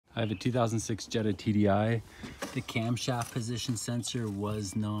I have a 2006 Jetta TDI. The camshaft position sensor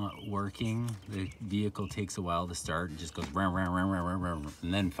was not working. The vehicle takes a while to start. It just goes round, round, round, round, round, round,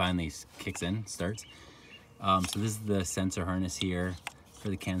 and then finally kicks in, starts. So this is the sensor harness here for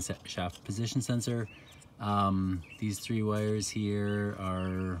the camshaft position sensor. These three wires here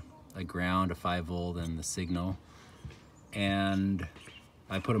are a ground, a 5-volt, and the signal. And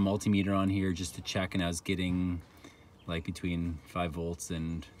I put a multimeter on here just to check, and I was getting like between 5 volts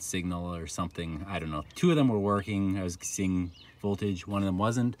and signal or something. I don't know. 2 of them were working. I was seeing voltage. 1 of them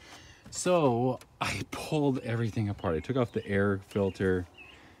wasn't. So I pulled everything apart. I took off the air filter.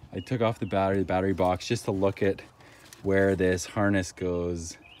 I took off the battery box, just to look at where this harness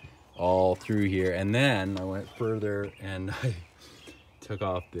goes all through here. And then I went further and I took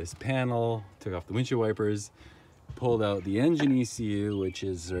off this panel, took off the windshield wipers, pulled out the engine ECU, which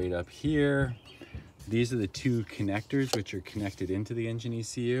is right up here. These are the 2 connectors which are connected into the engine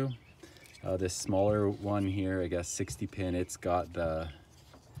ECU. This smaller one here, I guess 60 pin, it's got the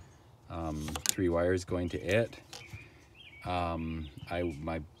 3 wires going to it. I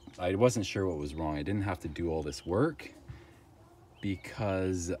wasn't sure what was wrong. I didn't have to do all this work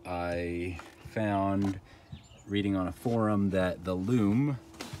because I found, reading on a forum, that the loom,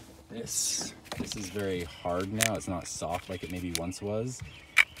 this is very hard now. It's not soft like it maybe once was.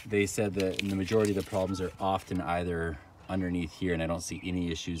 They said that the majority of the problems are often either underneath here, and I don't see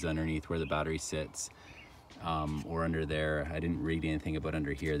any issues underneath where the battery sits, or under there. I didn't read anything about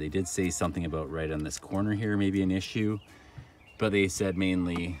under here. They did say something about right on this corner here, maybe an issue, but they said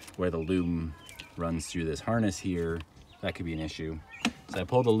mainly where the loom runs through this harness here, that could be an issue. So I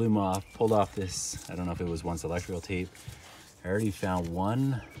pulled the loom off, pulled off this, I don't know if it was once electrical tape. I already found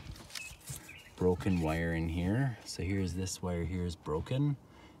 1 broken wire in here. So here's this wire here is broken.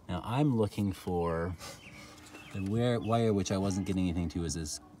 Now I'm looking for the wire which I wasn't getting anything to is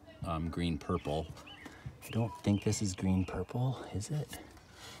this green purple. I don't think this is green purple, is it?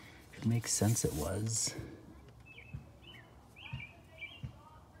 It makes sense it was.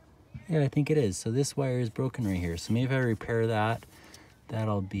 Yeah, I think it is. So this wire is broken right here. So maybe if I repair that,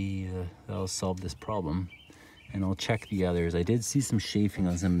 that'll solve this problem. And I'll check the others. I did see some chafing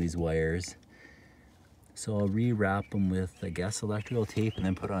on some of these wires. So I'll rewrap them with, I guess, electrical tape and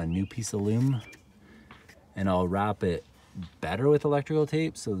then put on a new piece of loom. And I'll wrap it better with electrical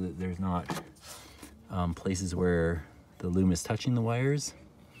tape so that there's not places where the loom is touching the wires.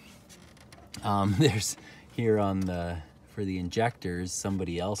 There's here on the, for the injectors,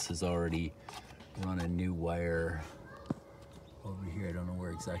 somebody else has already run a new wire over here. I don't know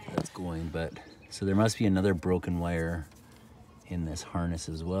where exactly that's going, but so there must be another broken wire in this harness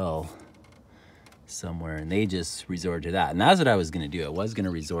as well somewhere, and they just resort to that. And that's what I was gonna do. I was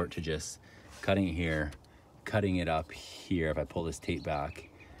gonna resort to just cutting it here, cutting it up here if I pull this tape back,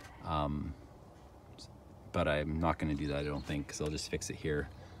 but I'm not gonna do that, I don't think, because I'll just fix it here.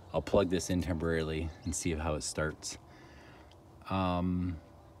 I'll plug this in temporarily and see how it starts. I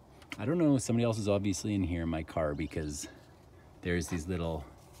don't know, somebody else is obviously in here in my car, because there's these little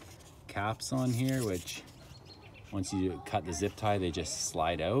caps on here which once you cut the zip tie they just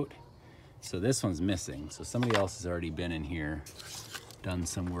slide out. So this one's missing. So somebody else has already been in here, done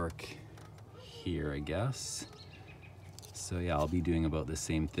some work here, I guess. So yeah, I'll be doing about the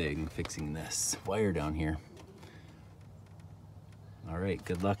same thing, fixing this wire down here. All right,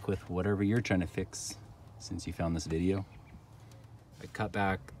 good luck with whatever you're trying to fix since you found this video. I cut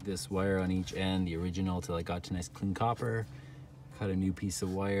back this wire on each end, the original, till I got to nice clean copper. Cut a new piece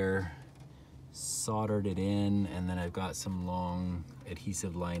of wire, soldered it in, and then I've got some long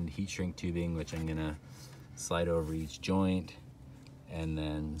adhesive lined heat shrink tubing which I'm gonna slide over each joint and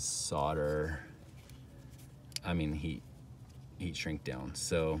then solder, heat shrink down.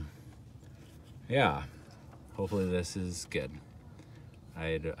 So yeah, hopefully this is good.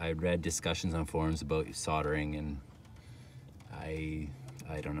 I'd read discussions on forums about soldering, and I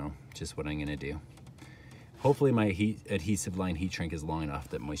don't know just what I'm gonna do. Hopefully my adhesive line heat shrink is long enough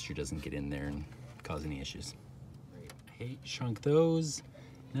that moisture doesn't get in there and cause any issues. I heat shrunk those.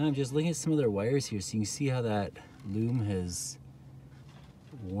 Now I'm just looking at some of their wires here, so you can see how that loom has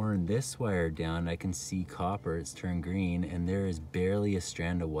worn this wire down. I can see copper, it's turned green, and there is barely a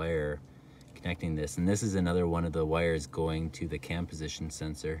strand of wire connecting this. And this is another one of the wires going to the camshaft position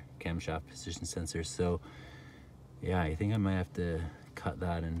sensor. So yeah, I think I might have to cut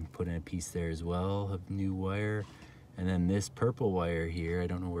that and put in a piece there as well of new wire. And then this purple wire here, I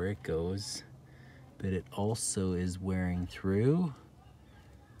don't know where it goes, but it also is wearing through.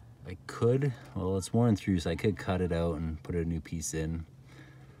 Well, it's worn through, so I could cut it out and put a new piece in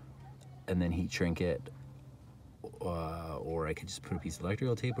and then heat shrink it or I could just put a piece of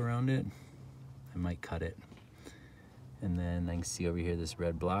electrical tape around it. I might cut it. And then I can see over here this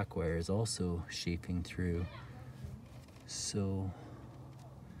red black wire is also shaping through. So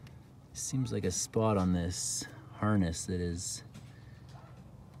seems like a spot on this harness that is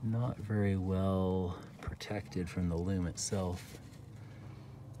not very well protected from the loom itself.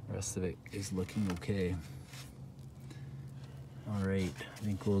 The rest of it is looking okay. All right, I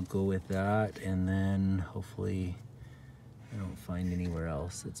think we'll go with that, and then hopefully I don't find anywhere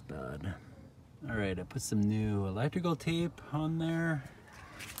else that's bad. All right, I put some new electrical tape on there,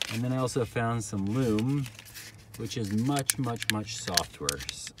 and then I also found some loom, which is much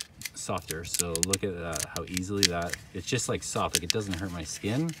softer. So look at that, how easily that, it's just like soft, like it doesn't hurt my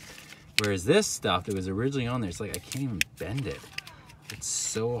skin. Whereas this stuff that was originally on there, it's like I can't even bend it. It's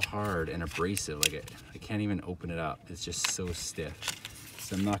so hard and abrasive, like I can't even open it up. It's just so stiff.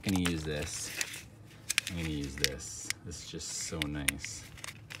 So I'm not gonna use this. I'm gonna use this. This is just so nice.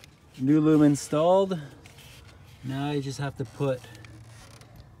 New loom installed. Now I just have to put,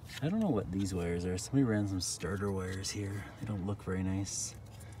 I don't know what these wires are. Somebody ran some starter wires here. They don't look very nice.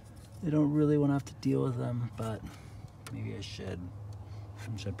 I don't really want to have to deal with them, but maybe I should.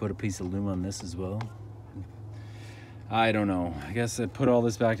 Should I put a piece of loom on this as well? I don't know. I guess I put all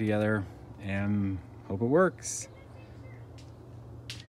this back together and hope it works.